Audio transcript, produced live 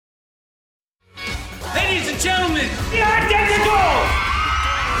gentlemen, the Identical!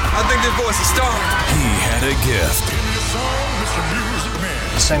 I think this boy's a star. He had a gift.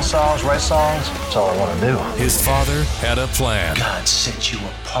 Sing songs, write songs, that's all I want to do. His father had a plan. God set you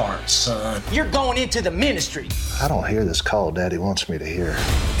apart, son. You're going into the ministry. I don't hear this call Daddy wants me to hear.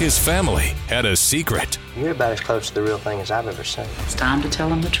 His family had a secret. You're about as close to the real thing as I've ever seen. It's time to tell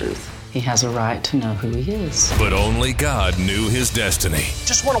him the truth. He has a right to know who he is. But only God knew his destiny.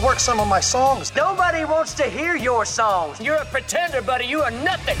 Just want to work some of my songs. Nobody wants to hear your songs. You're a pretender, buddy. You are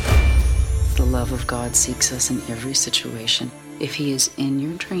nothing. The love of God seeks us in every situation. If he is in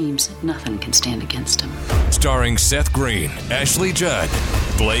your dreams, nothing can stand against him. Starring Seth Green, Ashley Judd,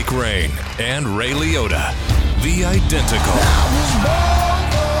 Blake Rain, and Ray Liotta. The Identical.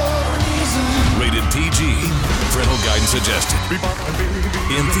 Rated PG. Parental guidance suggested.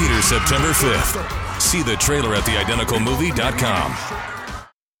 In theaters September 5th. See the trailer at theidenticalmovie.com.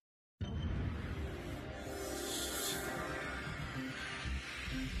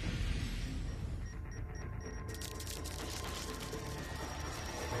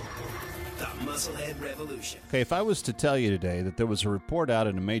 Okay, if I was to tell you today that there was a report out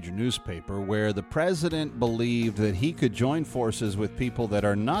in a major newspaper where the president believed that he could join forces with people that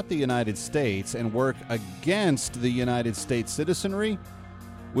are not the United States and work against the United States citizenry,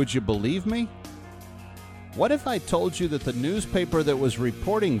 would you believe me? What if I told you that the newspaper that was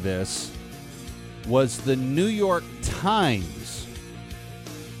reporting this was the New York Times?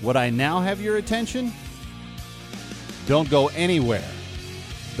 Would I now have your attention? Don't go anywhere.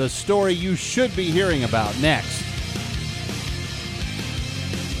 The story you should be hearing about next.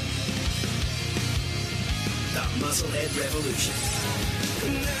 The Musclehead Revolution.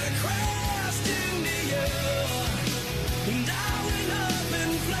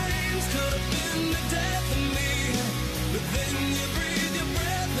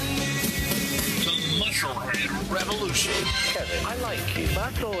 Musclehead Revolution. Kevin, I like you.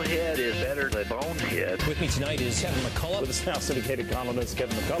 Musclehead is better than Bonehead. With me tonight is Kevin McCullough, with his now syndicated columnist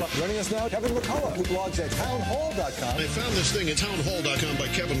Kevin McCullough. Joining us now, Kevin McCullough, who blogs at townhall.com. I found this thing at townhall.com by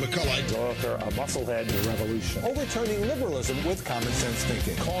Kevin McCullough. Author of Musclehead Revolution. Overturning liberalism with common sense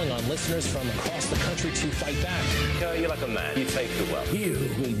thinking. Calling on listeners from across the country to fight back. You're like a man. You take the well. You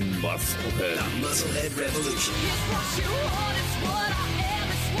Musclehead. The Musclehead Revolution. It's what you want, it's what I am,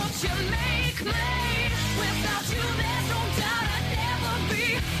 it's what you make me. Without you, there's no doubt I'd never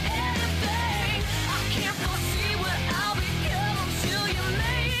be anything. I can't foresee what I'll become until you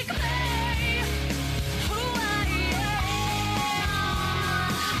make me who I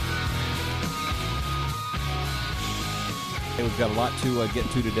Hey, we've got a lot to get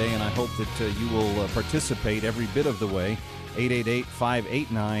to today, and I hope that you will participate every bit of the way.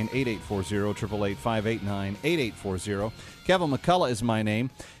 888-589-8840, 888-589-8840. Kevin McCullough is my name.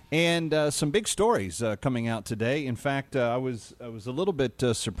 And some big stories coming out today. In fact, I was a little bit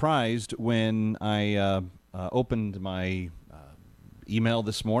surprised when I opened my email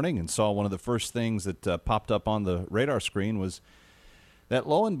this morning and saw one of the first things that popped up on the radar screen was that,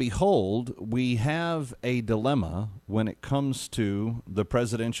 lo and behold, we have a dilemma when it comes to the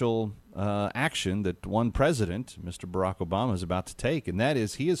presidential action that one president, Mr. Barack Obama, is about to take, and that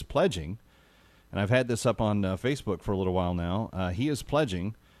is he is pledging, and I've had this up on Facebook for a little while now, he is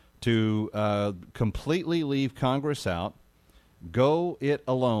pledging to completely leave Congress out, go it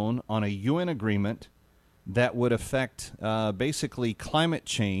alone on a UN agreement that would affect basically climate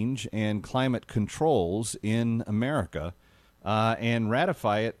change and climate controls in America, and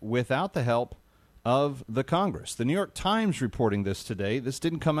ratify it without the help of the Congress. The New York Times reporting this today. This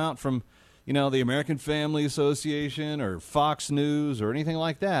didn't come out from, the American Family Association or Fox News or anything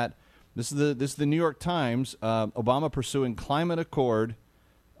like that. This is the New York Times. Obama pursuing climate accord,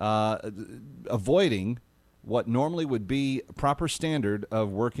 avoiding what normally would be a proper standard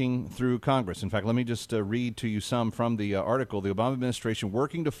of working through Congress. In fact, let me just read to you some from the article. The Obama administration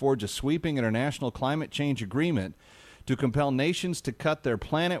working to forge a sweeping international climate change agreement to compel nations to cut their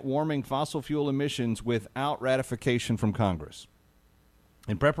planet-warming fossil fuel emissions without ratification from Congress.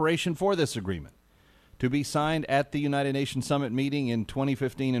 In preparation for this agreement, to be signed at the United Nations Summit meeting in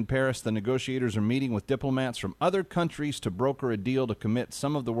 2015 in Paris, the negotiators are meeting with diplomats from other countries to broker a deal to commit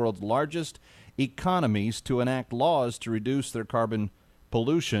some of the world's largest economies to enact laws to reduce their carbon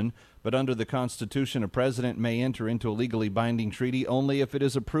pollution. But under the Constitution, a president may enter into a legally binding treaty only if it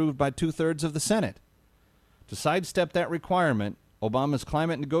is approved by two-thirds of the Senate. To sidestep that requirement, Obama's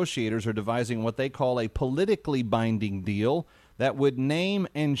climate negotiators are devising what they call a politically binding deal that would name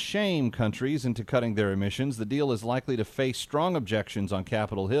and shame countries into cutting their emissions. The deal is likely to face strong objections on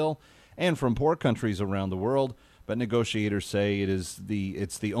Capitol Hill and from poor countries around the world, but negotiators say it's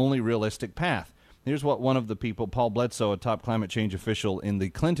the only realistic path. Here's what one of the people, Paul Bledsoe, a top climate change official in the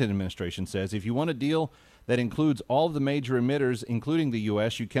Clinton administration, says. If you want a deal that includes all of the major emitters, including the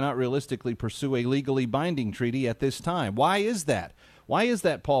U.S., you cannot realistically pursue a legally binding treaty at this time. Why is that? Why is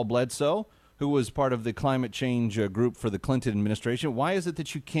that, Paul Bledsoe, who was part of the climate change group for the Clinton administration? Why is it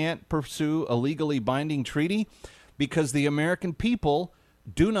that you can't pursue a legally binding treaty? Because the American people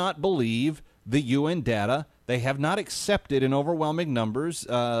do not believe the UN data. They have not accepted in overwhelming numbers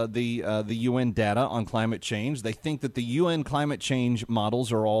the UN data on climate change. They think that the UN climate change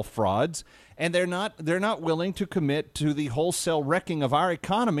models are all frauds, and they're not willing to commit to the wholesale wrecking of our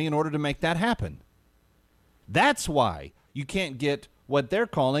economy in order to make that happen. That's why you can't get what they're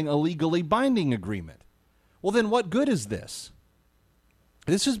calling a legally binding agreement. Well, then what good is this?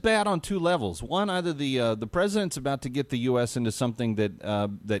 This is bad on two levels. One, either the president's about to get the U.S. into something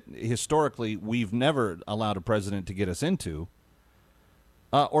that historically we've never allowed a president to get us into,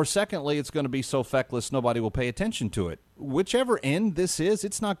 or secondly, it's going to be so feckless nobody will pay attention to it. Whichever end this is,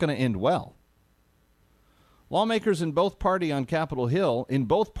 it's not going to end well. Lawmakers in both parties on Capitol Hill, in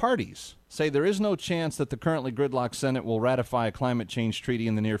both parties, say there is no chance that the currently gridlocked Senate will ratify a climate change treaty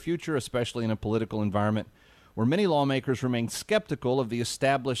in the near future, especially in a political environment where many lawmakers remain skeptical of the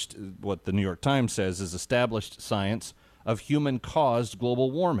established, what the New York Times says is established science of human-caused global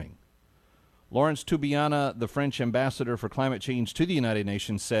warming. Lawrence Toubiana, the French ambassador for climate change to the United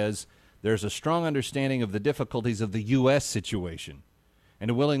Nations, says there's a strong understanding of the difficulties of the U.S. situation and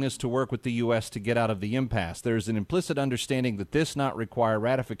a willingness to work with the U.S. to get out of the impasse. There's an implicit understanding that this not require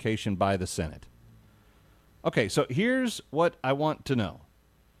ratification by the Senate. Okay, so here's what I want to know.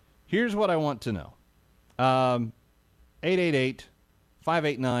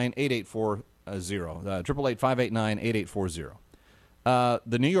 888-589-8840, 888-589-8840.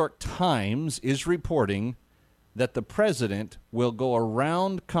 The New York Times is reporting that the president will go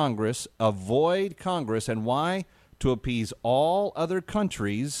around Congress, avoid Congress, and why? To appease all other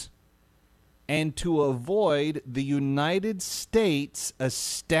countries and to avoid the United States'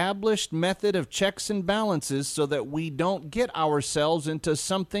 established method of checks and balances so that we don't get ourselves into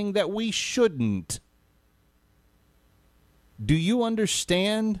something that we shouldn't. Do you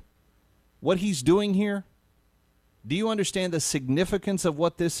understand what he's doing here? Do you understand the significance of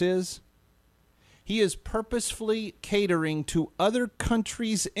what this is? He is purposefully catering to other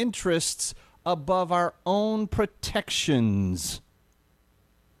countries' interests above our own protections.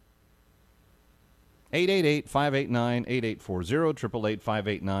 888-589-8840,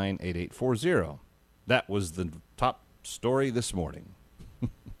 888-589-8840. That was the top story this morning.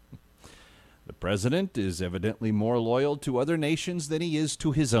 The president is evidently more loyal to other nations than he is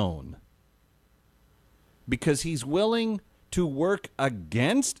to his own, because he's willing to work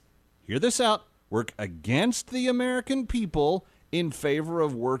against, hear this out, work against the American people in favor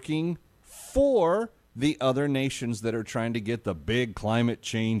of working for the other nations that are trying to get the big climate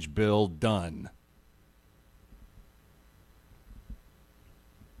change bill done.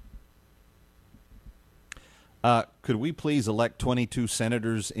 Could we please elect 22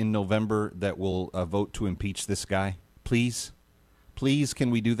 senators in November that will vote to impeach this guy? Please? Please, can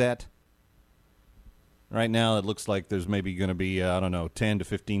we do that? Right now, it looks like there's maybe going to be, 10 to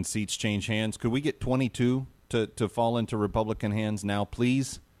 15 seats change hands. Could we get 22 to fall into Republican hands now,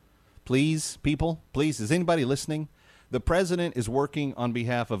 please? Please, people? Please, is anybody listening? The president is working on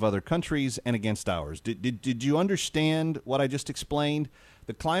behalf of other countries and against ours. Did you understand what I just explained?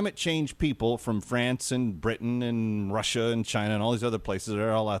 The climate change people from France and Britain and Russia and China and all these other places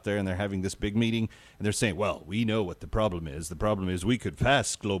are all out there, and they're having this big meeting, and they're saying, well, we know what the problem is. The problem is we could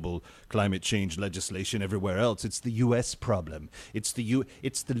pass global climate change legislation everywhere else. It's the U.S. problem. It's the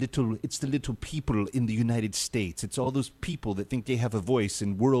little people in the United States. It's all those people that think they have a voice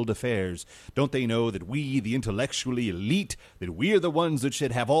in world affairs. Don't they know that we, the intellectually elite, that we are the ones that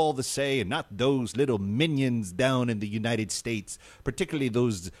should have all the say and not those little minions down in the United States, particularly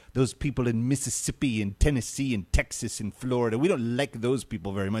those people in Mississippi and Tennessee and Texas and Florida. We don't like those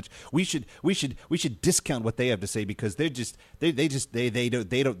people very much. We should discount what they have to say because they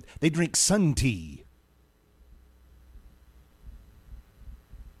drink sun tea.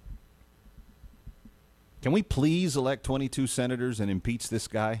 Can we please elect 22 senators and impeach this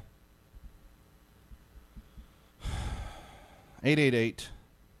guy? 888-589-8840,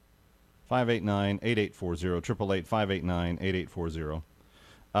 888-589-8840.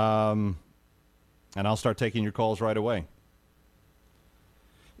 And I'll start taking your calls right away.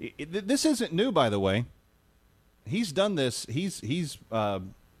 This isn't new, by the way. He's done this. He's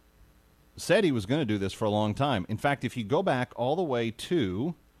said he was going to do this for a long time. In fact, if you go back all the way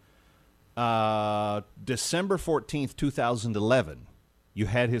to December 14th, 2011, you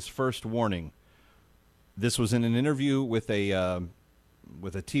had his first warning This was in an interview with a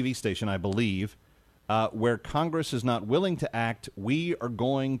TV station, I believe, where Congress is not willing to act. We are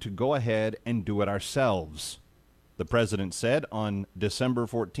going to go ahead and do it ourselves, the president said on December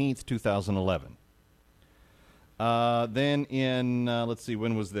 14th, 2011. Then in, let's see,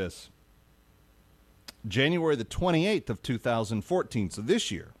 when was this? January the 28th of 2014, so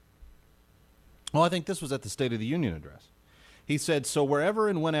this year. Well, I think this was at the State of the Union address. He said, so wherever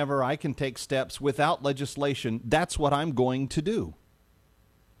and whenever I can take steps without legislation, that's what I'm going to do.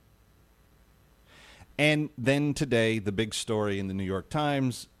 And then today, the big story in the New York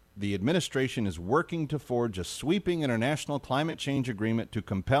Times, the administration is working to forge a sweeping international climate change agreement to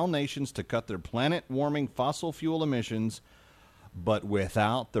compel nations to cut their planet-warming fossil fuel emissions, but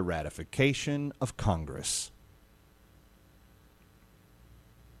without the ratification of Congress.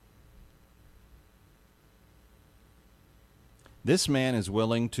 This man is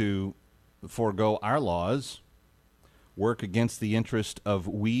willing to forego our laws, work against the interest of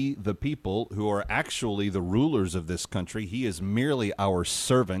we, the people, who are actually the rulers of this country. He is merely our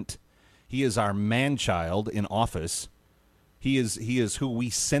servant. He is our man-child in office. He is who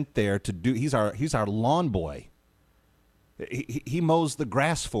we sent there to do. He's our lawn boy. He mows the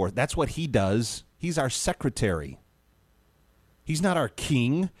grass for us. That's what he does. He's our secretary. He's not our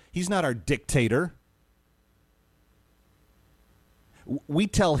king. He's not our dictator. We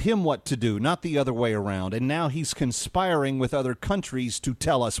tell him what to do, not the other way around. And now he's conspiring with other countries to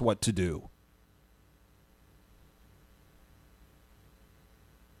tell us what to do.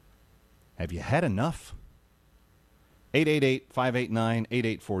 Have you had enough?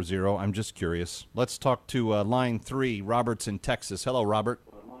 888-589-8840. I'm just curious. Let's talk to line 3, Robert's in Texas. Hello, Robert.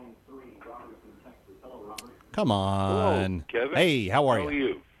 Come on. Hello, Kevin. Hey, how are you? How are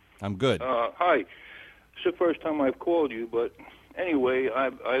you? I'm good. Hi. It's the first time I've called you, but anyway,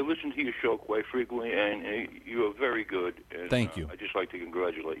 I listen to your show quite frequently, and you are very good. And, Thank you. I'd just like to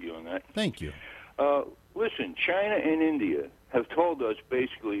congratulate you on that. Thank you. Listen, China and India have told us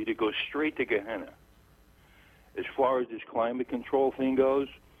basically to go straight to Gehenna as far as this climate control thing goes.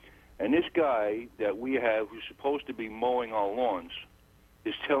 And this guy that we have who's supposed to be mowing our lawns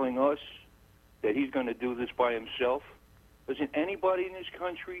is telling us that he's going to do this by himself. Doesn't anybody in this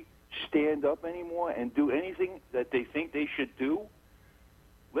country stand up anymore and do anything that they think they should do?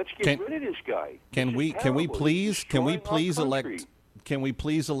 Let's get rid of this guy. Can we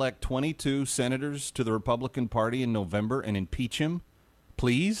please elect 22 senators to the Republican Party in November and impeach him?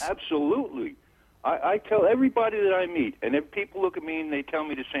 Please? Absolutely. I tell everybody that I meet, and if people look at me and they tell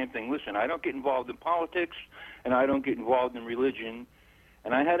me the same thing. Listen, I don't get involved in politics, and I don't get involved in religion.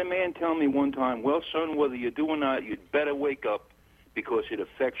 And I had a man tell me one time, well, son, whether you do or not, you'd better wake up because it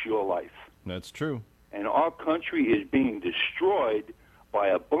affects your life. That's true. And our country is being destroyed by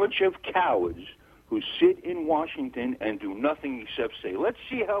a bunch of cowards who sit in Washington and do nothing except say, let's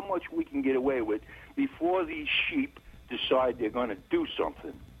see how much we can get away with before these sheep decide they're going to do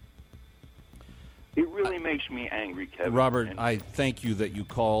something. It really makes me angry, Kevin. Robert, I thank you that you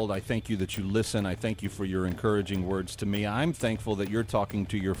called. I thank you that you listen. I thank you for your encouraging words to me. I'm thankful that you're talking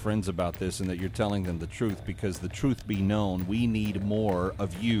to your friends about this and that you're telling them the truth, because the truth be known, we need more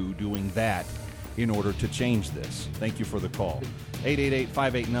of you doing that in order to change this. Thank you for the call.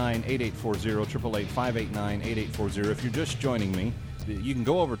 888-589-8840, 888-589-8840. If you're just joining me, you can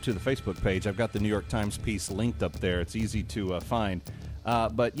go over to the Facebook page. I've got the New York Times piece linked up there. It's easy to find.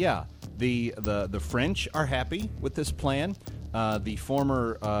 But yeah, the French are happy with this plan. The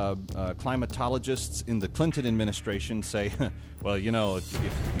former climatologists in the Clinton administration say, well, you know, if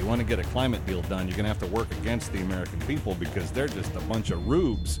you want to get a climate deal done, you're going to have to work against the American people because they're just a bunch of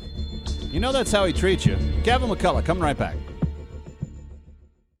rubes. You know that's how he treats you. Kevin McCullough, coming right back.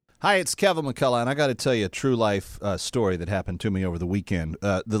 Hi, it's Kevin McCullough, and I got to tell you a true life story that happened to me over the weekend.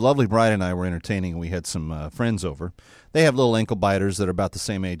 The lovely bride and I were entertaining, and we had some friends over. They have little ankle biters that are about the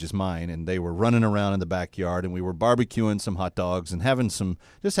same age as mine, and they were running around in the backyard, and we were barbecuing some hot dogs and having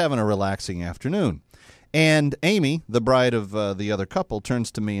a relaxing afternoon. And Amy, the bride of the other couple,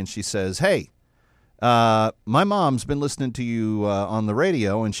 turns to me and she says, "Hey, my mom's been listening to you on the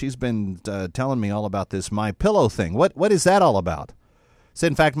radio, and she's been telling me all about this MyPillow thing. What is that all about?" Said,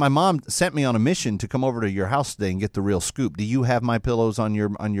 in fact, my mom sent me on a mission to come over to your house today and get the real scoop. Do you have MyPillows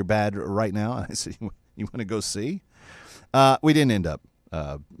on your bed right now? And I said, you want to go see? We didn't end up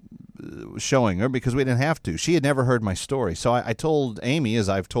showing her because we didn't have to. She had never heard my story. So I told Amy, as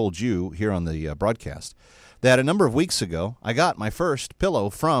I've told you here on the broadcast, that a number of weeks ago, I got my first pillow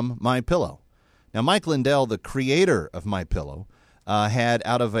from MyPillow. Now, Mike Lindell, the creator of MyPillow, had,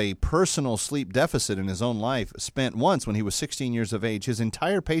 out of a personal sleep deficit in his own life, spent once when he was 16 years of age his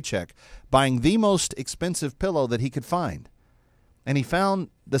entire paycheck buying the most expensive pillow that he could find. And he found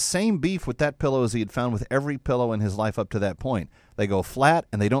the same beef with that pillow as he had found with every pillow in his life up to that point. They go flat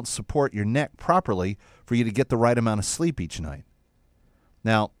and they don't support your neck properly for you to get the right amount of sleep each night.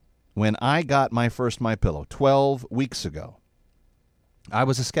 Now, when I got my first MyPillow 12 weeks ago, I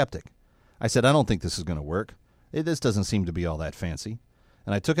was a skeptic. I said, I don't think this is going to work. This doesn't seem to be all that fancy.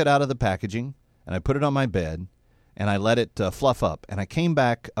 And I took it out of the packaging, and I put it on my bed, and I let it fluff up. And I came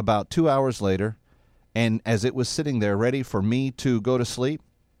back about 2 hours later, and as it was sitting there ready for me to go to sleep,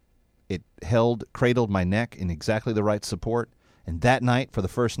 it cradled my neck in exactly the right support. And that night, for the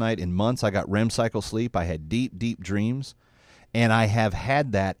first night in months, I got REM cycle sleep. I had deep, deep dreams. And I have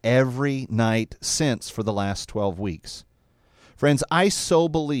had that every night since for the last 12 weeks. Friends, I so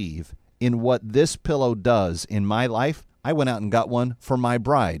believe in what this pillow does in my life. I went out and got one for my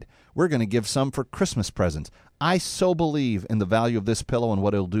bride. We're going to give some for Christmas presents. I so believe in the value of this pillow and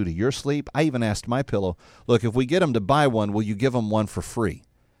what it'll do to your sleep. I even asked MyPillow, look, if we get them to buy one, will you give them one for free?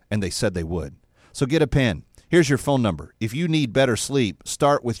 And they said they would. So get a pen. Here's your phone number. If you need better sleep,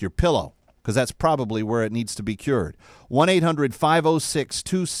 start with your pillow, because that's probably where it needs to be cured.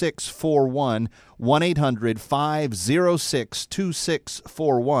 1-800-506-2641,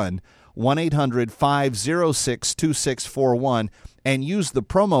 1-800-506-2641, 1-800-506-2641, and use the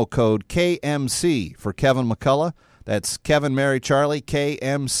promo code KMC for Kevin McCullough. That's Kevin Mary Charlie,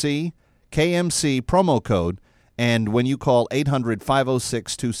 KMC promo code. And when you call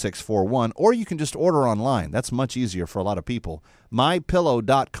 800-506-2641, or you can just order online. That's much easier for a lot of people.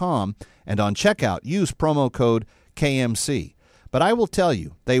 MyPillow.com, and on checkout, use promo code KMC. But I will tell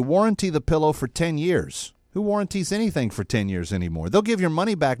you, they warranty the pillow for 10 years. Who warranties anything for 10 years anymore? They'll give your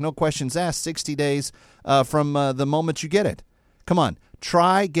money back, no questions asked, 60 days from the moment you get it. Come on,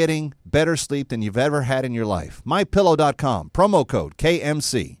 try getting better sleep than you've ever had in your life. MyPillow.com, promo code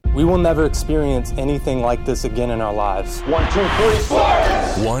KMC. We will never experience anything like this again in our lives. 1, 2, 3,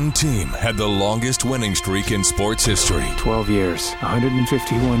 sports! One team had the longest winning streak in sports history. 12 years,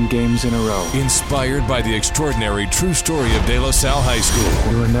 151 games in a row. Inspired by the extraordinary true story of De La Salle High School.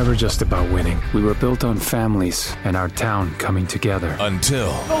 We were never just about winning. We were built on families and our town coming together.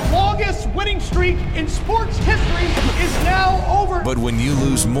 Until the longest winning streak in sports history is now over. But when you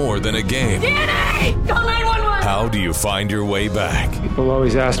lose more than a game, DNA! Call 911! How do you find your way back? People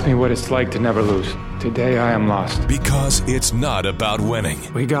always ask me what it's like to never lose. Today I am lost. Because it's not about winning.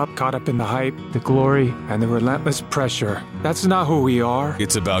 We got caught up in the hype, the glory, and the relentless pressure. That's not who we are.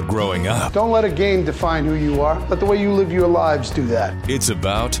 It's about growing up. Don't let a game define who you are. Let the way you live your lives do that. It's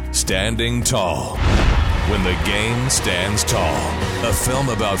about standing tall. When the game stands tall. A film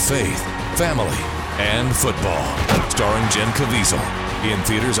about faith, family, and football. Starring Jen Caviezel. In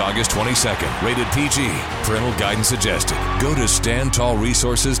theaters August 22nd. Rated PG. Parental guidance suggested. Go to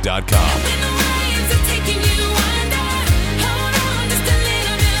StandTallResources.com.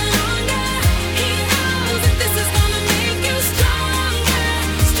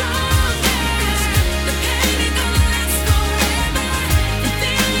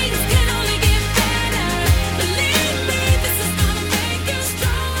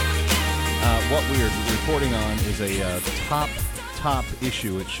 What we are reporting on is a top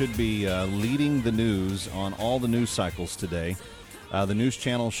issue. It should be leading the news on all the news cycles today. The news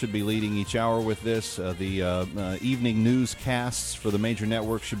channel should be leading each hour with this. The evening newscasts for the major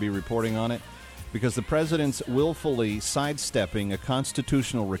networks should be reporting on it, because the president's willfully sidestepping a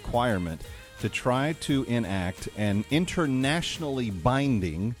constitutional requirement to try to enact an internationally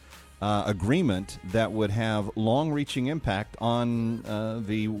binding agreement that would have long-reaching impact on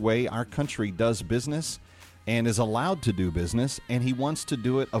the way our country does business and is allowed to do business, and he wants to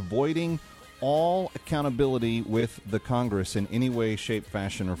do it avoiding all accountability with the Congress in any way, shape,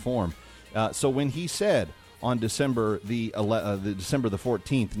 fashion, or form. So when he said on December the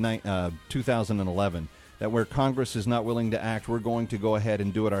 14th, 2011, that where Congress is not willing to act, we're going to go ahead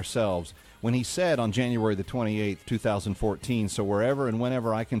and do it ourselves. When he said on January the 28th, 2014, so wherever and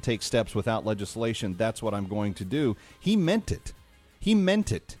whenever I can take steps without legislation, that's what I'm going to do, he meant it. He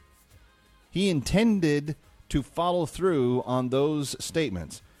meant it. He intended to follow through on those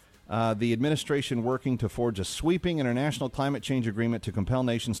statements. The administration working to forge a sweeping international climate change agreement to compel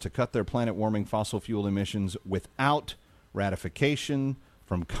nations to cut their planet-warming fossil fuel emissions without ratification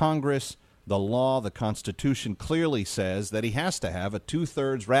from Congress. The law, the Constitution, clearly says that he has to have a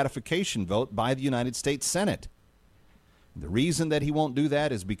 2/3 ratification vote by the United States Senate. The reason that he won't do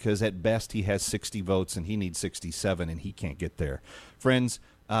that is because at best he has 60 votes and he needs 67, and he can't get there. Friends,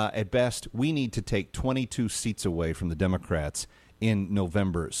 at best, we need to take 22 seats away from the Democrats in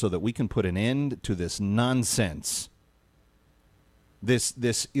November so that we can put an end to this nonsense,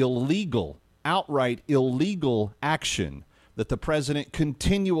 this illegal, outright illegal action that the president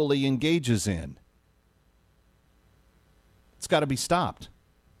continually engages in. It's got to be stopped.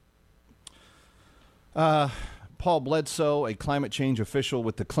 Paul Bledsoe, a climate change official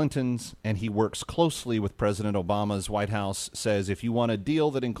with the Clintons, and he works closely with President Obama's White House, says if you want a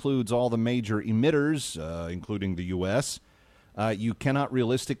deal that includes all the major emitters, including the U.S., you cannot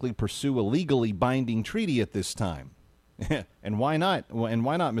realistically pursue a legally binding treaty at this time. And why not? And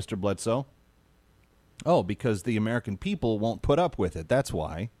why not, Mr. Bledsoe? Oh, because the American people won't put up with it. That's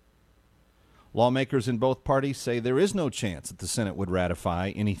why. Lawmakers in both parties say there is no chance that the Senate would ratify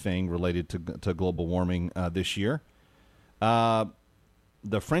anything related to global warming this year.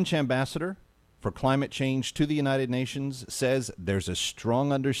 The French ambassador for climate change to the United Nations says there's a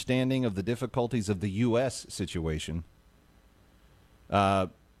strong understanding of the difficulties of the U.S. situation.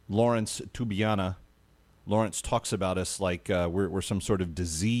 Lawrence Tubiana. Lawrence talks about us like we're some sort of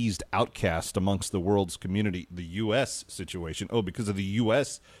diseased outcast amongst the world's community. The U.S. situation. Oh, because of the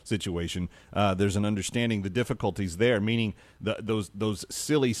U.S. situation, there's an understanding the difficulties there, meaning those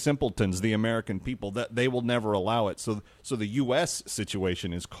silly simpletons, the American people, that they will never allow it. So the U.S.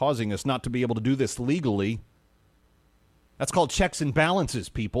 situation is causing us not to be able to do this legally. That's called checks and balances,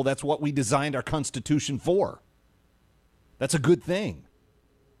 people. That's what we designed our Constitution for. That's a good thing.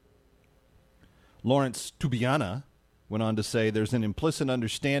 Lawrence Tubiana went on to say there's an implicit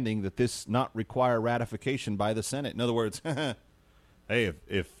understanding that this not require ratification by the Senate. In other words, hey,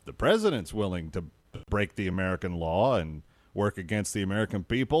 if the president's willing to break the American law and work against the American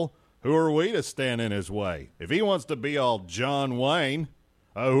people, who are we to stand in his way? If he wants to be all John Wayne,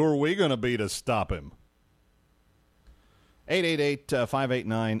 who are we going to be to stop him?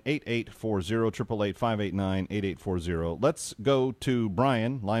 888-589-8840, 888-589-8840. Let's go to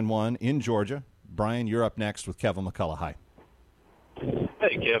Brian, line 1 in Georgia. Brian, you're up next with Kevin McCullough. Hi.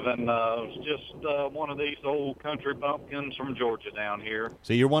 Hey, Kevin. It's just one of these old country bumpkins from Georgia down here.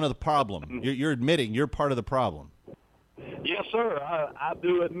 So you're one of the problem. You're admitting you're part of the problem. Yes, sir. I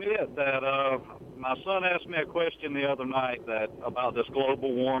do admit that my son asked me a question the other night about this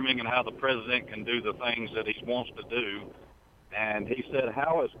global warming and how the president can do the things that he wants to do. And he said,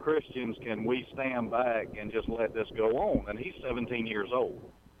 how as Christians can we stand back and just let this go on? And he's 17 years old.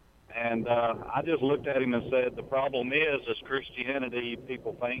 And I just looked at him and said, the problem is Christianity,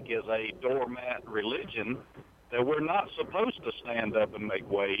 people think, is a doormat religion, that we're not supposed to stand up and make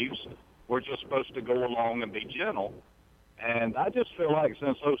waves. We're just supposed to go along and be gentle. And I just feel like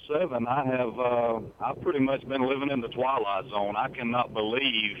since 2007, I've pretty much been living in the twilight zone. I cannot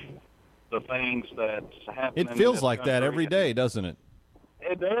believe the things that's happening. It feels like that every day, doesn't it?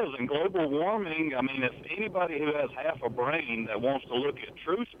 It does. And global warming, I mean, if anybody who has half a brain that wants to look at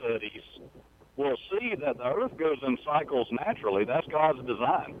true studies will see that the Earth goes in cycles naturally. That's God's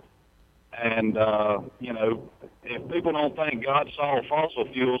design. And, if people don't think God saw fossil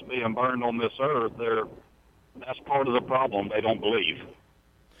fuels being burned on this Earth, that's part of the problem. They don't believe.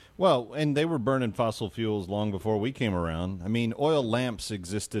 Well, and they were burning fossil fuels long before we came around. I mean, oil lamps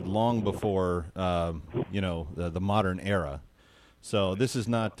existed long before, the modern era. So this is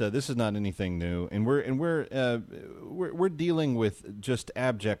not anything new, and we're dealing with just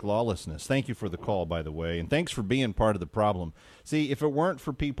abject lawlessness. Thank you for the call, by the way, and thanks for being part of the problem. See, if it weren't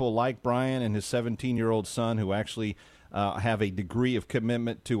for people like Brian and his 17-year-old son who actually have a degree of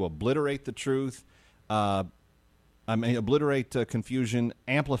commitment to obliterate the truth, obliterate confusion,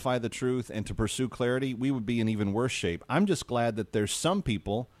 amplify the truth, and to pursue clarity, we would be in even worse shape. I'm just glad that there's some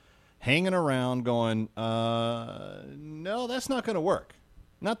people hanging around going, no, that's not going to work.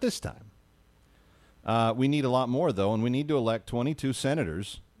 Not this time. We need a lot more, though, and we need to elect 22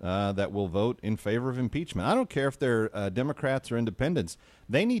 senators that will vote in favor of impeachment. I don't care if they're Democrats or independents.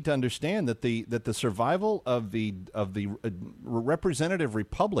 They need to understand that the survival of the representative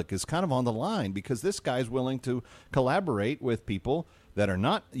republic is kind of on the line because this guy's willing to collaborate with people that are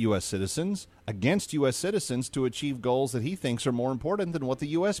not U.S. citizens against U.S. citizens to achieve goals that he thinks are more important than what the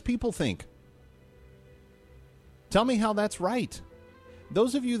U.S. people think. Tell me how that's right.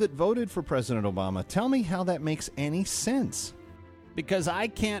 Those of you that voted for President Obama, tell me how that makes any sense. Because I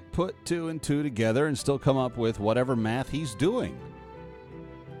can't put 2 and 2 together and still come up with whatever math he's doing.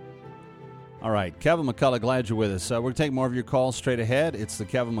 All right, Kevin McCullough, glad you're with us. We're going to take more of your calls straight ahead. It's the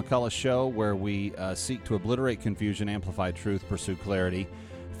Kevin McCullough Show, where we seek to obliterate confusion, amplify truth, pursue clarity.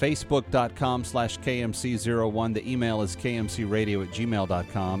 Facebook.com/KMC01. The email is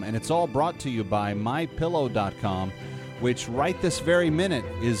kmcradio@gmail.com. And it's all brought to you by MyPillow.com, which right this very minute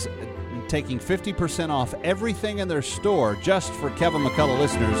is taking 50% off everything in their store just for Kevin McCullough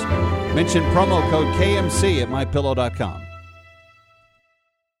listeners. Mention promo code KMC at MyPillow.com.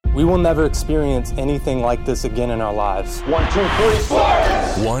 We will never experience anything like this again in our lives. 1, 2, 3,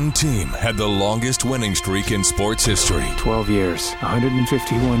 sports! One team had the longest winning streak in sports history. 12 years,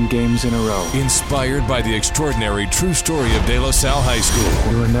 151 games in a row. Inspired by the extraordinary true story of De La Salle High School.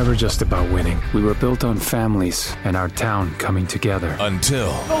 We were never just about winning. We were built on families and our town coming together.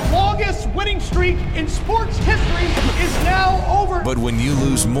 Until... The longest winning streak in sports history is now over. But when you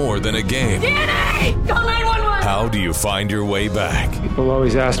lose more than a game... DNA! Call 911! How do you find your way back? People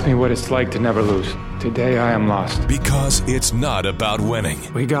always ask me what it's like to never lose. Today I am lost. Because it's not about winning.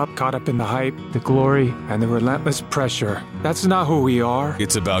 We got caught up in the hype, the glory, and the relentless pressure. That's not who we are.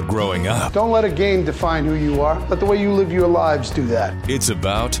 It's about growing up. Don't let a game define who you are. Let the way you live your lives do that. It's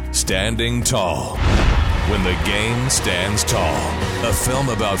about standing tall. When the game stands tall. A film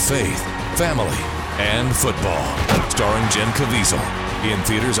about faith, family, and football. Starring Jen Caviezel. In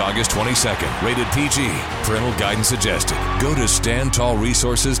theaters August 22nd. Rated PG. Parental guidance suggested. Go to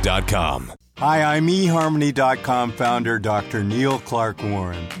StandTallResources.com. Hi, I'm eHarmony.com founder Dr. Neil Clark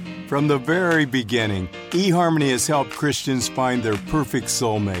Warren. From the very beginning, eHarmony has helped Christians find their perfect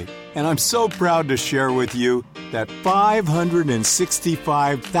soulmate. And I'm so proud to share with you that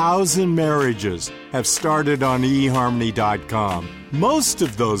 565,000 marriages have started on eHarmony.com. Most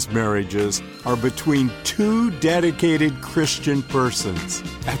of those marriages are between two dedicated Christian persons.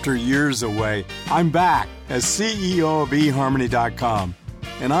 After years away, I'm back as CEO of eHarmony.com,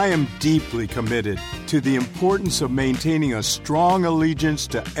 and I am deeply committed to the importance of maintaining a strong allegiance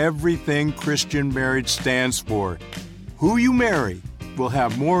to everything Christian marriage stands for. Who you marry will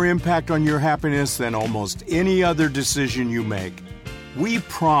have more impact on your happiness than almost any other decision you make. We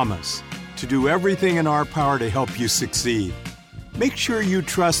promise to do everything in our power to help you succeed. Make sure you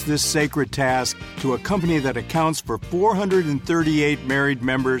trust this sacred task to a company that accounts for 438 married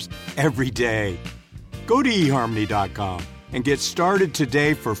members every day. Go to eHarmony.com and get started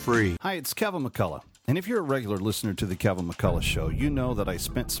today for free. Hi, it's Kevin McCullough. And if you're a regular listener to the Kevin McCullough Show, you know that I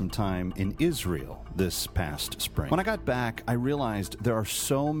spent some time in Israel this past spring. When I got back, I realized there are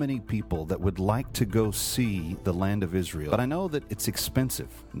so many people that would like to go see the land of Israel. But I know that it's expensive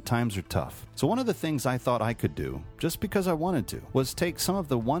and times are tough. So one of the things I thought I could do, just because I wanted to, was take some of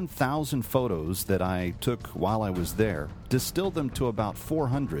the 1,000 photos that I took while I was there, distill them to about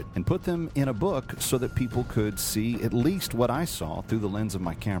 400, and put them in a book so that people could see at least what I saw through the lens of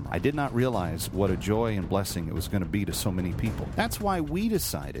my camera. I did not realize what a joy and blessing it was going to be to so many people. That's why we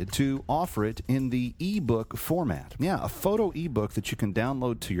decided to offer it in the ebook format. Yeah, a photo ebook that you can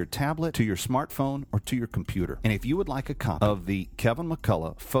download to your tablet, to your smartphone, or to your computer. And if you would like a copy of the Kevin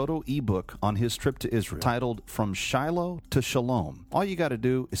McCullough photo ebook on his trip to Israel, titled From Shiloh to Shalom, all you got to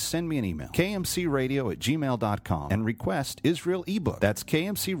do is send me an email, kmcradio@gmail.com, and request Israel ebook. That's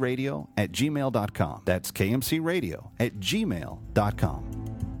kmcradio@gmail.com. That's kmcradio@gmail.com.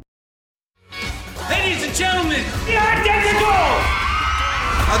 Ladies and gentlemen, the identical!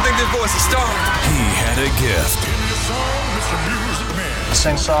 I think this boy's a star. He had a gift.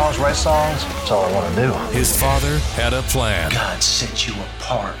 Sing songs, write songs, that's all I want to do. His father had a plan. God set you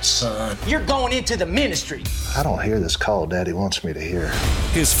apart, son. You're going into the ministry. I don't hear this call Daddy wants me to hear.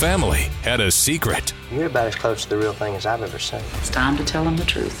 His family had a secret. You're about as close to the real thing as I've ever seen. It's time to tell him the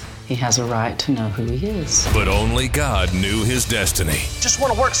truth. He has a right to know who he is. But only God knew his destiny. Just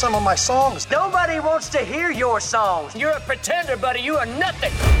want to work some of my songs. Nobody wants to hear your songs. You're a pretender, buddy. You are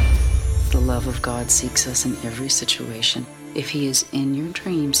nothing. The love of God seeks us in every situation. If he is in your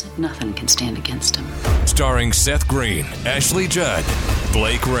dreams, nothing can stand against him. Starring Seth Green, Ashley Judd,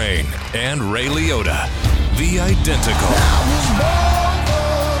 Blake Rain, and Ray Liotta. The Identical.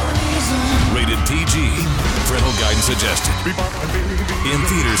 Rated PG. Parental guidance suggested. In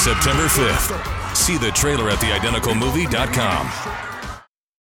theaters September 5th. See the trailer at theidenticalmovie.com.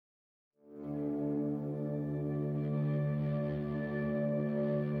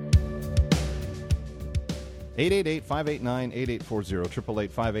 (888-589-8840),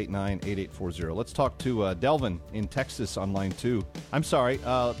 888-589-8840. Let's talk to Delvin in Texas on line 2. I'm sorry.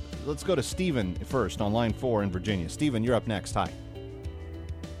 Let's go to Stephen first on line 4 in Virginia. Stephen, you're up next. Hi.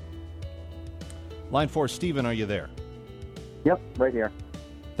 Line 4, Stephen, are you there? Yep, right here.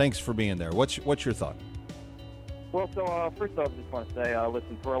 Thanks for being there. What's your thought? Well, so first off, just want to say I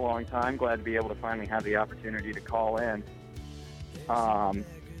listened for a long time. Glad to be able to finally have the opportunity to call in.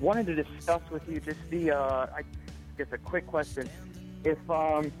 Wanted to discuss with you just I guess a quick question. If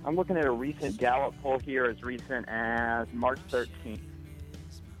I'm looking at a recent Gallup poll here as recent as March 13th,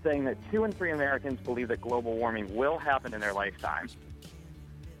 saying that 2 in 3 Americans believe that global warming will happen in their lifetime.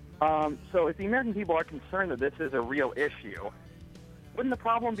 So if the American people are concerned that this is a real issue, wouldn't the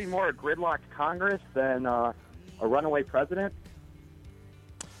problem be more a gridlocked Congress than a runaway president?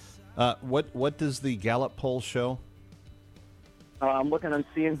 What does the Gallup poll show? I'm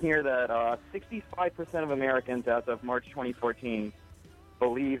seeing here that 65% of Americans as of March 2014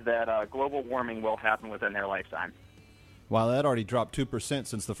 believe that global warming will happen within their lifetime. Wow, that already dropped 2%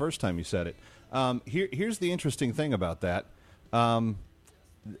 since the first time you said it. Here's the interesting thing about that.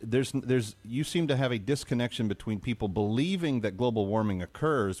 You seem to have a disconnection between people believing that global warming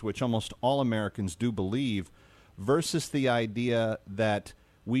occurs, which almost all Americans do believe, versus the idea that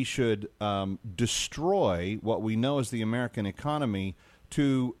we should destroy what we know as the American economy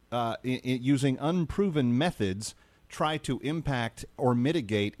to, using unproven methods, try to impact or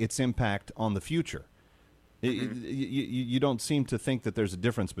mitigate its impact on the future. You don't seem to think that there's a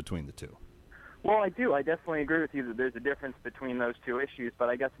difference between the two. Well, I do. I definitely agree with you that there's a difference between those two issues, but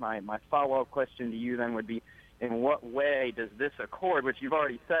I guess my follow-up question to you then would be, in what way does this accord, which you've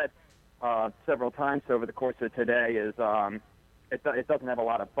already said several times over the course of today, is it doesn't have a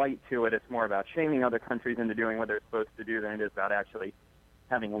lot of bite to it. It's more about shaming other countries into doing what they're supposed to do than it is about actually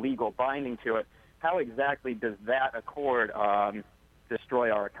having legal binding to it. How exactly does that accord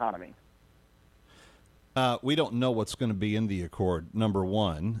destroy our economy? We don't know what's going to be in the accord, number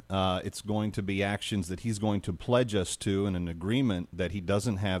one. It's going to be actions that he's going to pledge us to in an agreement that he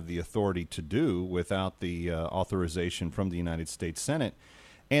doesn't have the authority to do without the authorization from the United States Senate.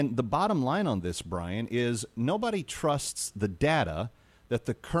 And the bottom line on this, Brian, is nobody trusts the data that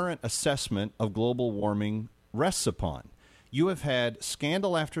the current assessment of global warming rests upon. You have had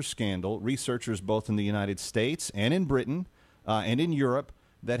scandal after scandal, researchers both in the United States and in Britain and in Europe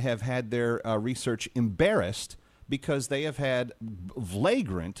that have had their research embarrassed because they have had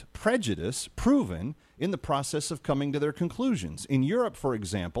flagrant prejudice proven in the process of coming to their conclusions. In Europe, for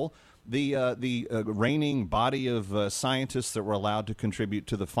example, the reigning body of scientists that were allowed to contribute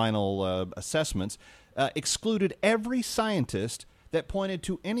to the final assessments excluded every scientist that pointed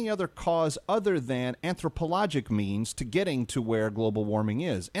to any other cause other than anthropologic means to getting to where global warming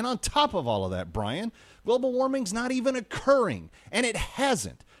is. And on top of all of that, Brian, global warming's not even occurring, and it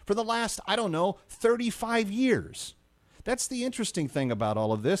hasn't for the last, 35 years. That's the interesting thing about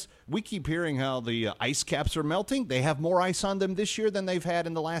all of this. We keep hearing how the ice caps are melting. They have more ice on them this year than they've had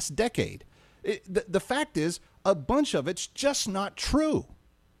in the last decade. The fact is, a bunch of it's just not true.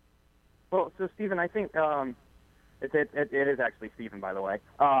 Well, so, Stephen, I think it is actually Stephen, by the way,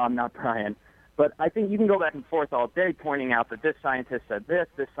 not Brian. But I think you can go back and forth all day pointing out that this scientist said this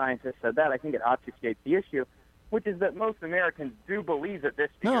scientist said that. I think it obfuscates the issue, which is that most Americans do believe that this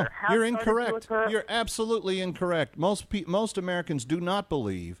fear has you're started incorrect. to occur. You're absolutely incorrect. Most Americans do not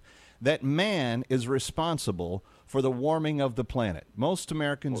believe that man is responsible for the warming of the planet. Most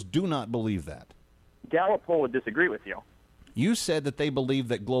Americans do not believe that. Gallup poll would disagree with you. You said that they believe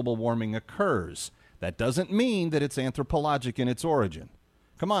that global warming occurs. That doesn't mean that it's anthropologic in its origin.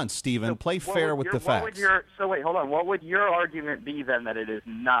 Come on, Stephen, play fair with the facts. What would your argument be then that it is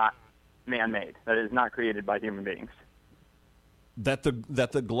not man-made, that it is not created by human beings? That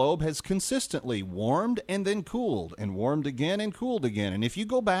the globe has consistently warmed and then cooled, and warmed again and cooled again. And if you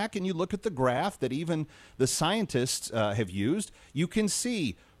go back and you look at the graph that even the scientists have used, you can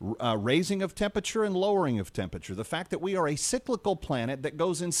see raising of temperature and lowering of temperature. The fact that we are a cyclical planet that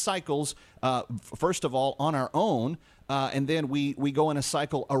goes in cycles, first of all, on our own, and then we go in a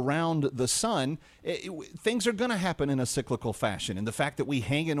cycle around the sun. Things are going to happen in a cyclical fashion. And the fact that we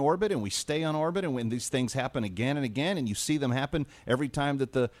hang in orbit and we stay on orbit, and when these things happen again and again, and you see them happen every time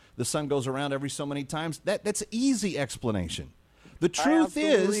that the sun goes around every so many times, that's easy explanation. The truth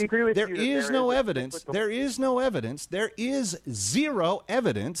is, there is no evidence. There is no evidence. There is zero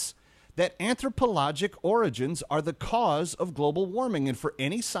evidence that anthropologic origins are the cause of global warming. And for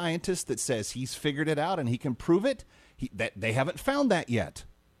any scientist that says he's figured it out and he can prove it, they haven't found that yet.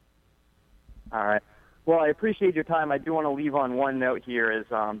 All right. Well, I appreciate your time. I do want to leave on one note here is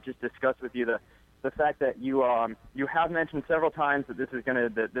just discuss with you the fact that you have mentioned several times that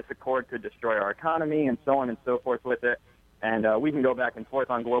this accord could destroy our economy and so on and so forth with it. And we can go back and forth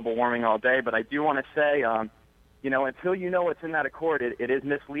on global warming all day, but I do want to say, until you know what's in that accord, it is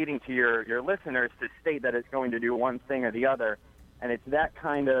misleading to your listeners to state that it's going to do one thing or the other. And it's that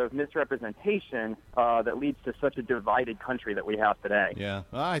kind of misrepresentation that leads to such a divided country that we have today. Yeah,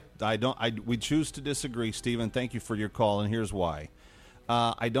 we choose to disagree, Stephen. Thank you for your call, and here's why.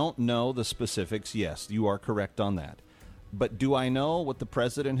 I don't know the specifics. Yes, you are correct on that. But do I know what the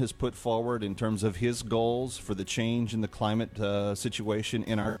president has put forward in terms of his goals for the change in the climate situation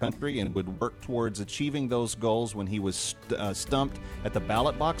in our country, and would work towards achieving those goals when he was stumped at the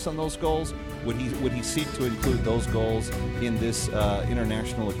ballot box on those goals? Would he seek to include those goals in this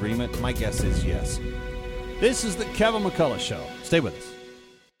international agreement? My guess is yes. This is the Kevin McCullough Show. Stay with us.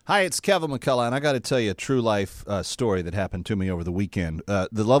 Hi, it's Kevin McCullough, and I got to tell you a true life story that happened to me over the weekend. The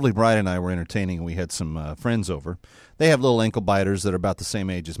lovely bride and I were entertaining, and we had some friends over. They have little ankle biters that are about the same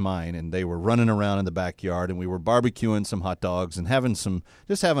age as mine, and they were running around in the backyard, and we were barbecuing some hot dogs and having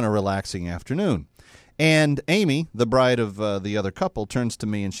a relaxing afternoon. And Amy, the bride of the other couple, turns to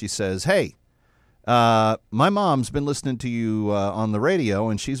me and she says, "Hey, my mom's been listening to you on the radio,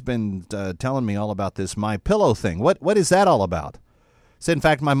 and she's been telling me all about this MyPillow thing. What is that all about?" Said, in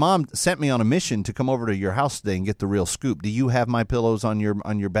fact, my mom sent me on a mission to come over to your house today and get the real scoop. Do you have MyPillows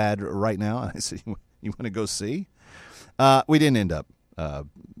on your bed right now? And I said, you want to go see? We didn't end up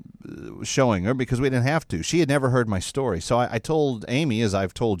showing her because we didn't have to. She had never heard my story. So I told Amy, as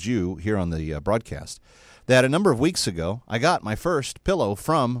I've told you here on the broadcast, that a number of weeks ago I got my first pillow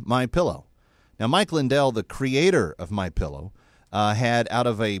from MyPillow. Now, Mike Lindell, the creator of MyPillow, had, out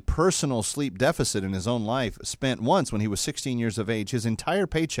of a personal sleep deficit in his own life, spent once when he was 16 years of age his entire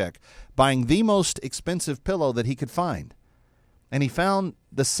paycheck buying the most expensive pillow that he could find. And he found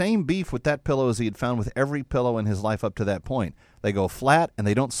the same beef with that pillow as he had found with every pillow in his life up to that point. They go flat and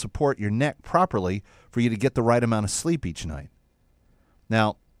they don't support your neck properly for you to get the right amount of sleep each night.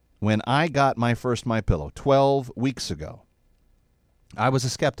 Now, when I got my first MyPillow 12 weeks ago, I was a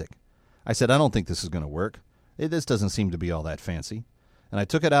skeptic. I said, I don't think this is going to work. This doesn't seem to be all that fancy. And I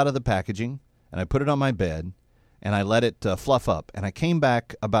took it out of the packaging, and I put it on my bed, and I let it fluff up. And I came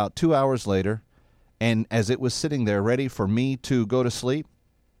back about 2 hours later, and as it was sitting there ready for me to go to sleep,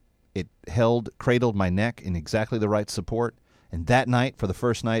 it cradled my neck in exactly the right support. And that night, for the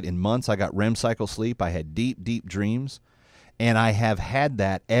first night in months, I got REM cycle sleep. I had deep, deep dreams. And I have had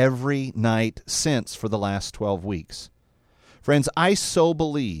that every night since for the last 12 weeks. Friends, I so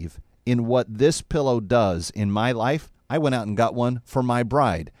believe in what this pillow does in my life. I went out and got one for my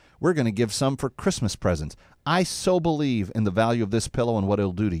bride. We're going to give some for Christmas presents. I so believe in the value of this pillow and what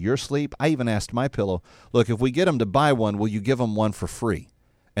it'll do to your sleep. I even asked MyPillow, look, if we get them to buy one, will you give them one for free?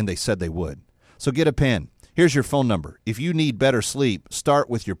 And they said they would. So get a pen. Here's your phone number. If you need better sleep, start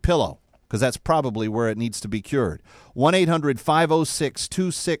with your pillow, because that's probably where it needs to be cured.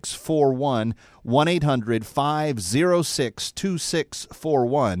 1-800-506-2641,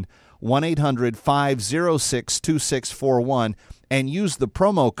 1-800-506-2641, 1-800-506-2641, and use the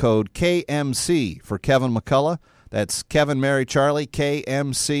promo code KMC for Kevin McCullough. That's Kevin Mary Charlie,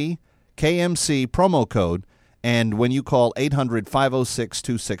 KMC promo code. And when you call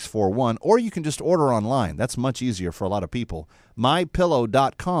 800-506-2641, or you can just order online. That's much easier for a lot of people.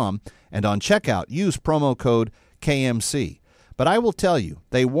 MyPillow.com, and on checkout, use promo code KMC. But I will tell you,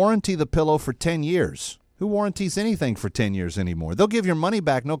 they warranty the pillow for 10 years. Who warranties anything for 10 years anymore? They'll give your money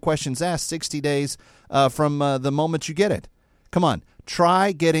back, no questions asked, 60 days from the moment you get it. Come on,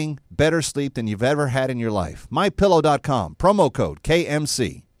 try getting better sleep than you've ever had in your life. MyPillow.com, promo code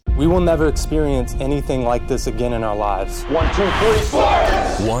KMC. We will never experience anything like this again in our lives. 1, 2, 3,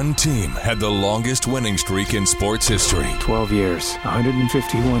 sports! One team had the longest winning streak in sports history. 12 years,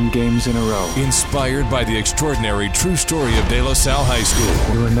 151 games in a row. Inspired by the extraordinary true story of De La Salle High School.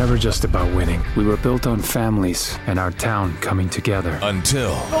 We were never just about winning. We were built on families and our town coming together.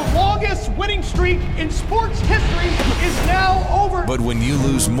 Until the longest winning streak in sports history is now over. But when you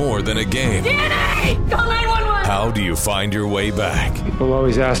lose more than a game, DNA! Call 911! How do you find your way back? People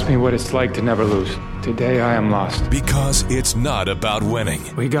always ask me what it's like to never lose. Today I am lost. Because it's not about winning.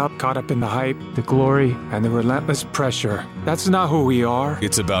 We got caught up in the hype, the glory, and the relentless pressure. That's not who we are.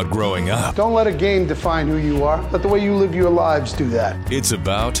 It's about growing up. Don't let a game define who you are. Let the way you live your lives do that. It's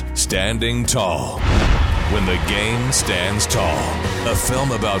about standing tall. When the game stands tall. A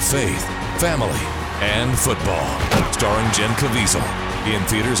film about faith, family, and football. Starring Jen Caviezel. In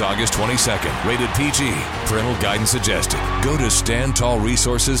theaters August 22nd. Rated PG. Parental guidance suggested. Go to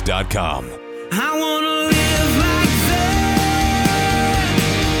StandTallResources.com. I wanna live like that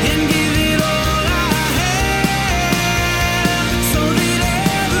and give it all I have, so that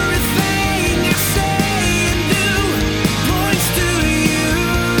everything I say and do points to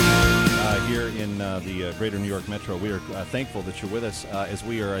you. Here in the greater New York Metro, we are thankful that you're with us as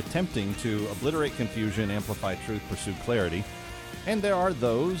we are attempting to obliterate confusion, amplify truth, pursue clarity. And there are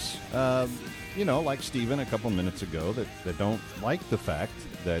those, like Stephen a couple minutes ago, that don't like the fact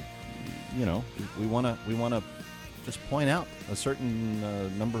that, we want to just point out a certain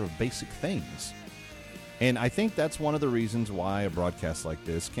number of basic things. And I think that's one of the reasons why a broadcast like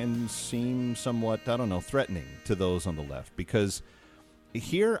this can seem somewhat, threatening to those on the left. Because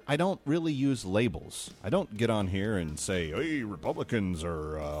here, I don't really use labels. I don't get on here and say, hey, Republicans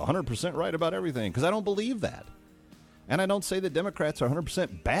are 100% right about everything, because I don't believe that. And I don't say that Democrats are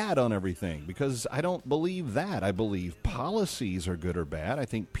 100% bad on everything, because I don't believe that. I believe policies are good or bad. I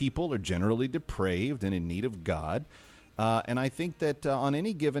think people are generally depraved and in need of God. And I think that on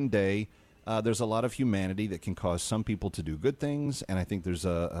any given day, there's a lot of humanity that can cause some people to do good things. And I think there's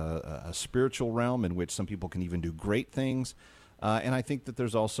a spiritual realm in which some people can even do great things. And I think that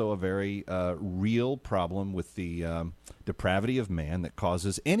there's also a very real problem with the depravity of man that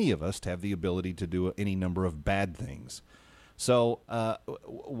causes any of us to have the ability to do any number of bad things. So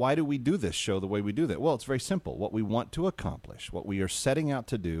why do we do this show the way we do that? Well, it's very simple. What we want to accomplish, what we are setting out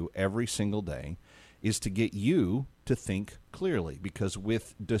to do every single day, is to get you to think clearly, because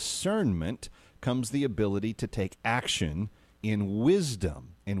with discernment comes the ability to take action in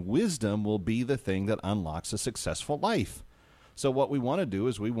wisdom, and wisdom will be the thing that unlocks a successful life. So what we want to do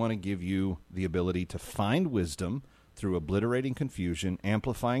is we want to give you the ability to find wisdom through obliterating confusion,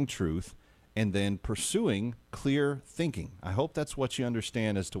 amplifying truth, and then pursuing clear thinking. I hope that's what you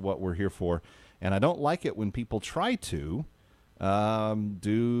understand as to what we're here for. And I don't like it when people try to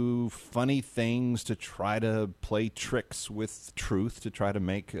do funny things to try to play tricks with truth to try to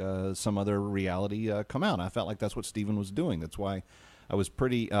make some other reality come out. I felt like that's what Stephen was doing. That's why I was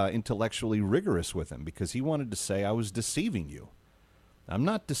pretty intellectually rigorous with him, because he wanted to say I was deceiving you. I'm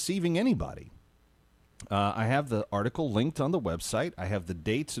not deceiving anybody. I have the article linked on the website. I have the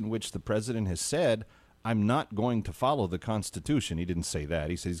dates in which the president has said, I'm not going to follow the Constitution. He didn't say that.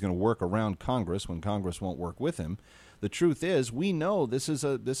 He said he's going to work around Congress when Congress won't work with him. The truth is, we know this is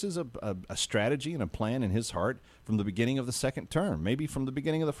a strategy and a plan in his heart from the beginning of the second term, maybe from the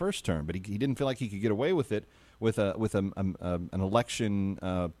beginning of the first term, but he didn't feel like he could get away with it with an election,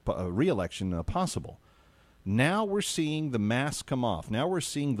 a re-election possible. Now we're seeing the mask come off. Now we're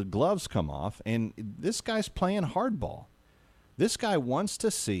seeing the gloves come off, and this guy's playing hardball. This guy wants to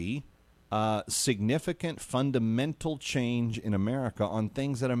see significant fundamental change in America on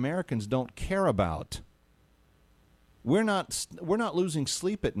things that Americans don't care about. We're not losing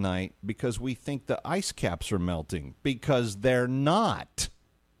sleep at night because we think the ice caps are melting, because they're not.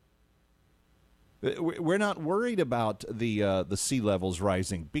 We're not worried about the sea levels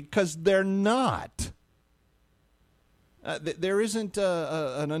rising, because they're not. There isn't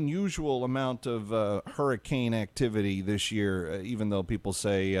an unusual amount of hurricane activity this year, even though people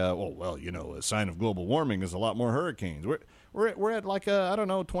say, a sign of global warming is a lot more hurricanes. We're at like a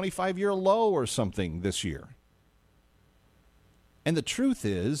 25-year low or something this year. And the truth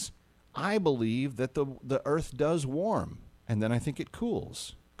is, I believe that the Earth does warm, and then I think it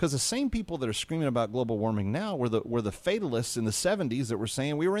cools. Because the same people that are screaming about global warming now were the fatalists in the 70s that were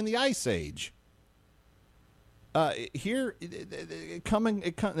saying we were in the Ice Age. Here,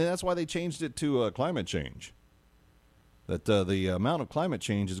 that's why they changed it to climate change. That the amount of climate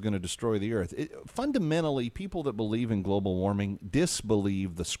change is going to destroy the Earth. Fundamentally, people that believe in global warming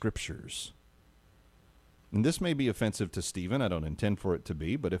disbelieve the Scriptures. And this may be offensive to Stephen. I don't intend for it to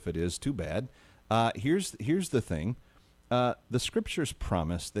be, but if it is, too bad. Here's the thing. The Scriptures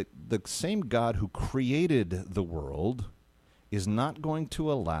promise that the same God who created the world is not going to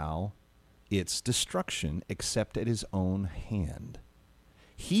allow its destruction except at his own hand.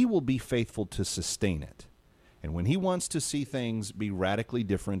 He will be faithful to sustain it. And when he wants to see things be radically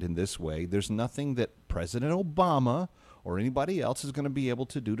different in this way, there's nothing that President Obama or anybody else is going to be able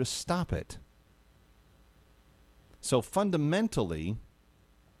to do to stop it. So fundamentally,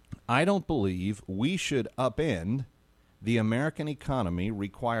 I don't believe we should upend the American economy,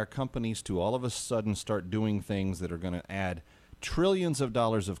 require companies to all of a sudden start doing things that are going to add trillions of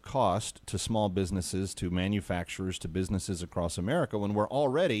dollars of cost to small businesses, to manufacturers, to businesses across America, when we're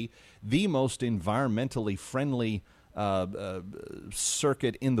already the most environmentally friendly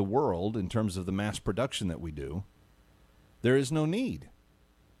circuit in the world in terms of the mass production that we do. There is no need.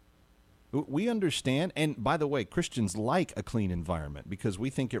 We understand, and by the way, Christians like a clean environment because we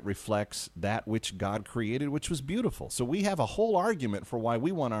think it reflects that which God created, which was beautiful. So we have a whole argument for why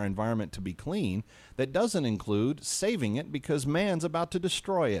we want our environment to be clean that doesn't include saving it because man's about to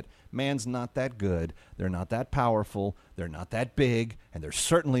destroy it. Man's not that good, they're not that powerful, they're not that big, and they're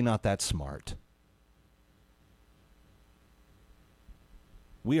certainly not that smart.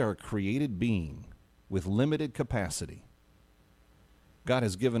 We are a created being with limited capacity. God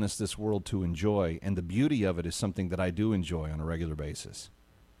has given us this world to enjoy, and the beauty of it is something that I do enjoy on a regular basis.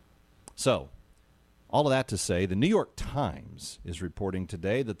 So, all of that to say, the New York Times is reporting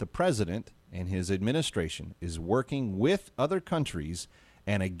today that the president and his administration is working with other countries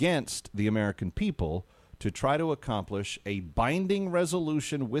and against the American people to try to accomplish a binding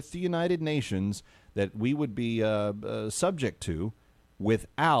resolution with the United Nations that we would be subject to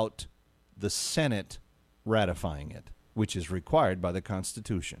without the Senate ratifying it, which is required by the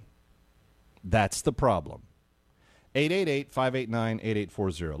Constitution. That's the problem.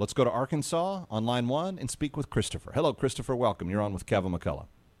 888-589-8840. Let's go to Arkansas on line 1 and speak with Christopher. Hello, Christopher. Welcome. You're on with Kevin McCullough.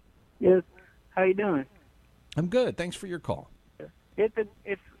 Yes. How you doing? I'm good. Thanks for your call. If the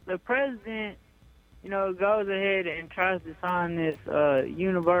president, goes ahead and tries to sign this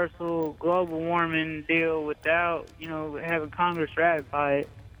universal global warming deal without, having Congress ratify it,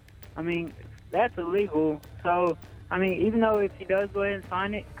 that's illegal. So, even though if he does go ahead and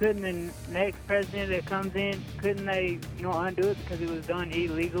sign it, couldn't the next president that comes in, couldn't they, undo it because it was done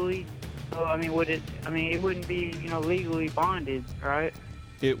illegally? So, it wouldn't be, legally bonded, right?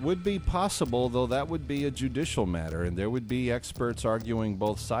 It would be possible, though that would be a judicial matter, and there would be experts arguing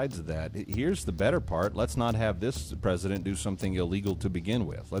both sides of that. Here's the better part. Let's not have this president do something illegal to begin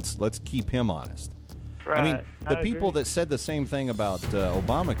with. Let's keep him honest. Right. The people that said the same thing about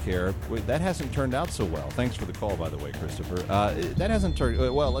Obamacare, that hasn't turned out so well. Thanks for the call, by the way, Christopher. That hasn't turned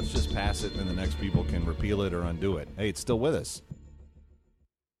well. Let's just pass it, and the next people can repeal it or undo it. Hey, it's still with us.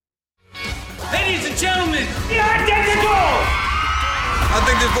 Ladies and gentlemen, the identical! I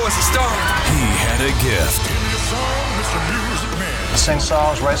think this boy's a star. He had a gift. Sing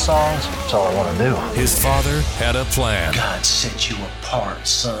songs, write songs, that's all I want to do. His father had a plan. God set you apart,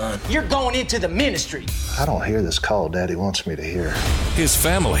 son. You're going into the ministry. I don't hear this call Daddy wants me to hear. His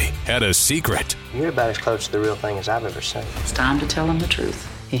family had a secret. You're about as close to the real thing as I've ever seen. It's time to tell him the truth.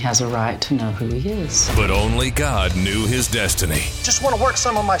 He has a right to know who he is. But only God knew his destiny. Just want to work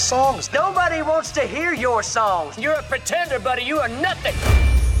some of my songs. Nobody wants to hear your songs. You're a pretender, buddy. You are nothing.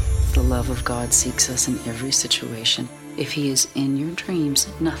 The love of God seeks us in every situation. If he is in your dreams,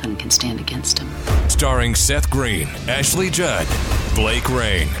 nothing can stand against him. Starring Seth Green, Ashley Judd, Blake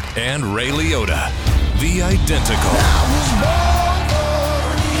Rain, and Ray Liotta. The Identical.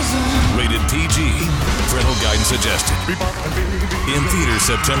 Rated PG. Parental guidance suggested. In theaters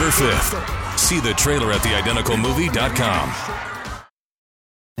September 5th. See the trailer at theidentical.movie.com.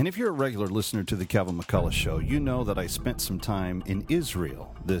 And if you're a regular listener to the Kevin McCullough Show, you know that I spent some time in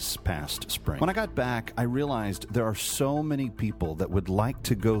Israel this past spring. When I got back, I realized there are so many people that would like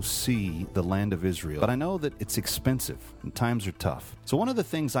to go see the land of Israel, but I know that it's expensive and times are tough. So one of the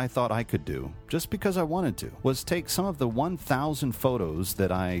things I thought I could do, just because I wanted to, was take some of the 1,000 photos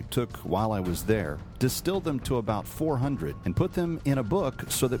that I took while I was there, distill them to about 400, and put them in a book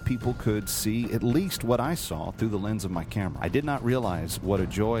so that people could see at least what I saw through the lens of my camera. I did not realize what a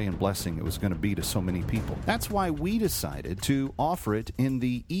joy and blessing it was going to be to so many people. That's why we decided to offer it in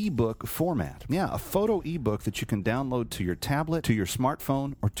the ebook format. Yeah, a photo ebook that you can download to your tablet, to your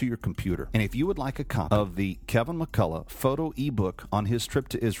smartphone, or to your computer. And if you would like a copy of the Kevin McCullough photo ebook on his trip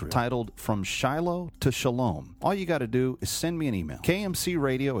to Israel, titled From Shiloh to Shalom, all you got to do is send me an email,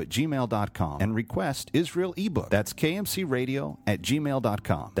 kmcradio@gmail.com, and request Israel ebook. That's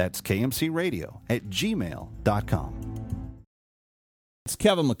kmcradio@gmail.com. That's kmcradio@gmail.com. It's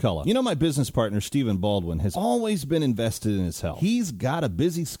Kevin McCullough. You know, my business partner, Stephen Baldwin, has always been invested in his health. He's got a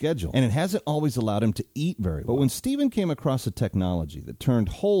busy schedule, and it hasn't always allowed him to eat very well. But when Stephen came across a technology that turned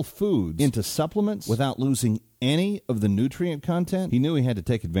whole foods into supplements without losing any of the nutrient content, he knew he had to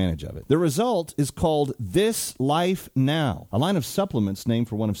take advantage of it. The result is called This Life Now, a line of supplements named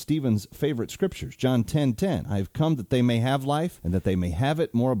for one of Stephen's favorite scriptures, John 10:10. I have come that they may have life and that they may have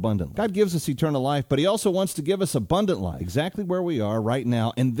it more abundantly. God gives us eternal life, but he also wants to give us abundant life, exactly where we are right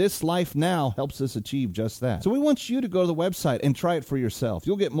now, and This Life Now helps us achieve just that. So we want you to go to the website and try it for yourself.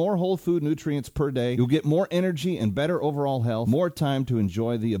 You'll get more whole food nutrients per day. You'll get more energy and better overall health, more time to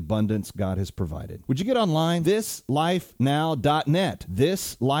enjoy the abundance God has provided. Would you get online? ThisLifeNow.net.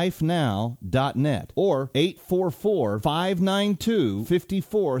 ThisLifeNow.net. Or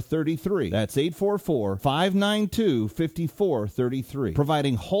 844-592-5433. That's 844-592-5433.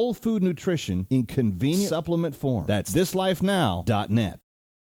 Providing whole food nutrition in convenient supplement form. That's ThisLifeNow.net.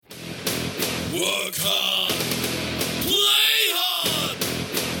 Work hard. Play hard.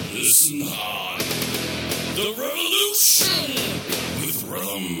 Listen hard. The revolution with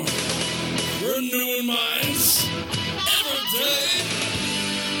rhythm. Renewing minds every day.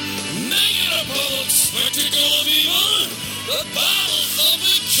 Making a public spectacle of evil. The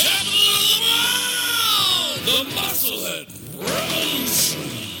battle-thumping capital of the world. The Musclehead Revolution.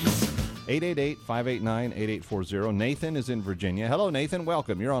 888-589-8840. Nathan is in Virginia. Hello, Nathan.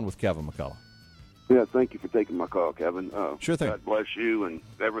 Welcome. You're on with Kevin McCullough. Yeah, thank you for taking my call, Kevin. Sure thing. God bless you and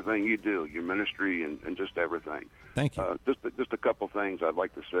everything you do, your ministry and just everything. Thank you. Just a couple things I'd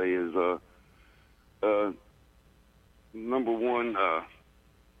like to say is, number one,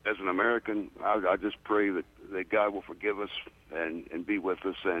 as an American, I just pray that God will forgive us and be with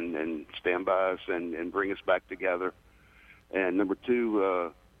us and stand by us and bring us back together. And number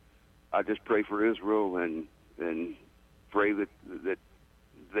two, I just pray for Israel and pray that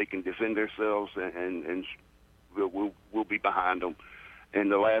they can defend themselves and we'll be behind them.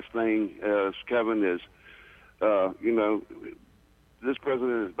 And the last thing, Kevin, is, this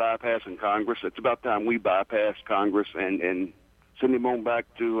president is bypassing Congress. It's about time we bypass Congress and send him on back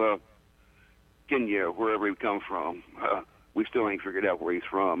to Kenya, wherever he come from. We still ain't figured out where he's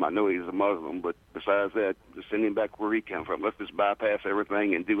from. I know he's a Muslim, but besides that, just send him back where he came from. Let's just bypass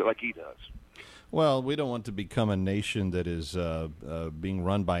everything and do it like he does. Well, we don't want to become a nation that is being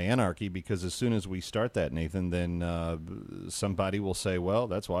run by anarchy, because as soon as we start that, Nathan, then somebody will say, well,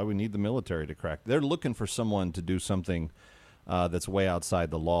 that's why we need the military to crack. They're looking for someone to do something that's way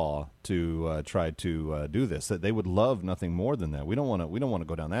outside the law to try to do this. That they would love nothing more than that. We don't want to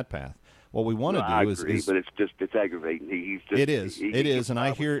go down that path. What we want to do is, but it's aggravating. It is, and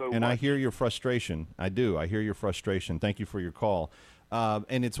I hear your frustration. I do. I hear your frustration. Thank you for your call.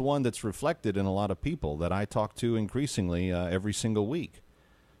 And it's one that's reflected in a lot of people that I talk to increasingly every single week.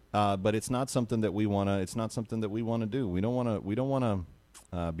 But it's not something that we want to. It's not something that we want to do. We don't want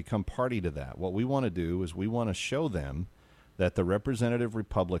to become party to that. What we want to do is we want to show them that the representative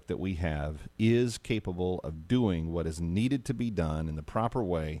republic that we have is capable of doing what is needed to be done in the proper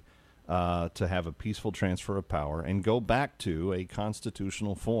way to have a peaceful transfer of power and go back to a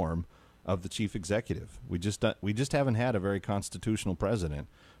constitutional form of the chief executive. We just haven't had a very constitutional president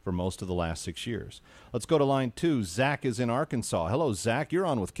for most of the last 6 years. Let's go to line 2. Zach is in Arkansas. Hello, Zach. You're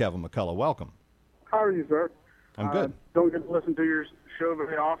on with Kevin McCullough. Welcome. How are you, sir? I'm good. Don't get to listen to your show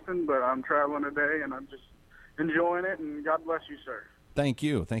very often, but I'm traveling today, and I'm just enjoying it, and God bless you, sir. Thank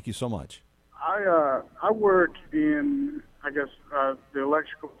you. Thank you so much. I work in, the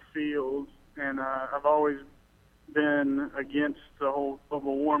electrical field, and I've always been against the whole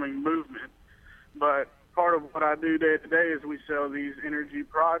global warming movement. But part of what I do day to day is we sell these energy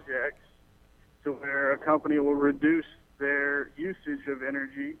projects to where a company will reduce their usage of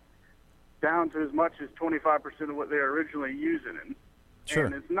energy down to as much as 25% of what they're originally using it. Sure.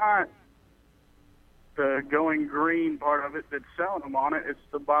 And it's not the going green part of it that's selling them on it. It's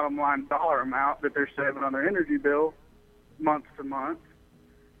the bottom line dollar amount that they're saving on their energy bill month to month.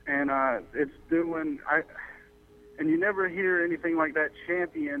 And it's doing... And you never hear anything like that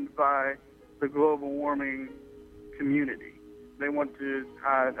championed by the global warming community. They want to,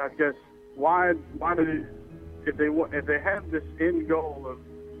 why do if they have this end goal of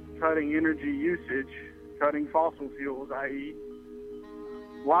cutting energy usage, cutting fossil fuels, i.e.,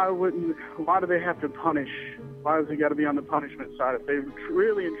 why do they have to punish? Why does it got to be on the punishment side? If they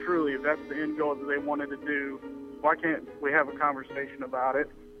really and truly, if that's the end goal that they wanted to do, why can't we have a conversation about it?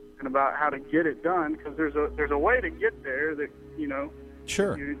 And about how to get it done, because there's a way to get there that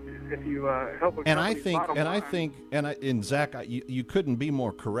Sure. If you help a and Zach, you couldn't be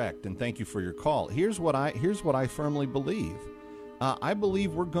more correct. And thank you for your call. Here's what I firmly believe. I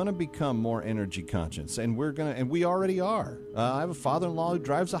believe we're going to become more energy conscious, and we already are. I have a father-in-law who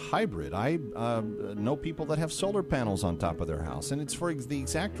drives a hybrid. I know people that have solar panels on top of their house, and it's for the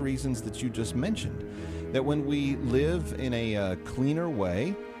exact reasons that you just mentioned. That when we live in a cleaner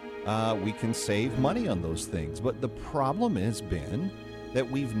way, we can save money on those things. But the problem has been that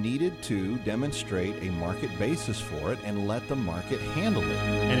we've needed to demonstrate a market basis for it and let the market handle it.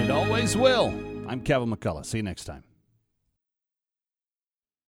 And it always will. I'm Kevin McCullough. See you next time.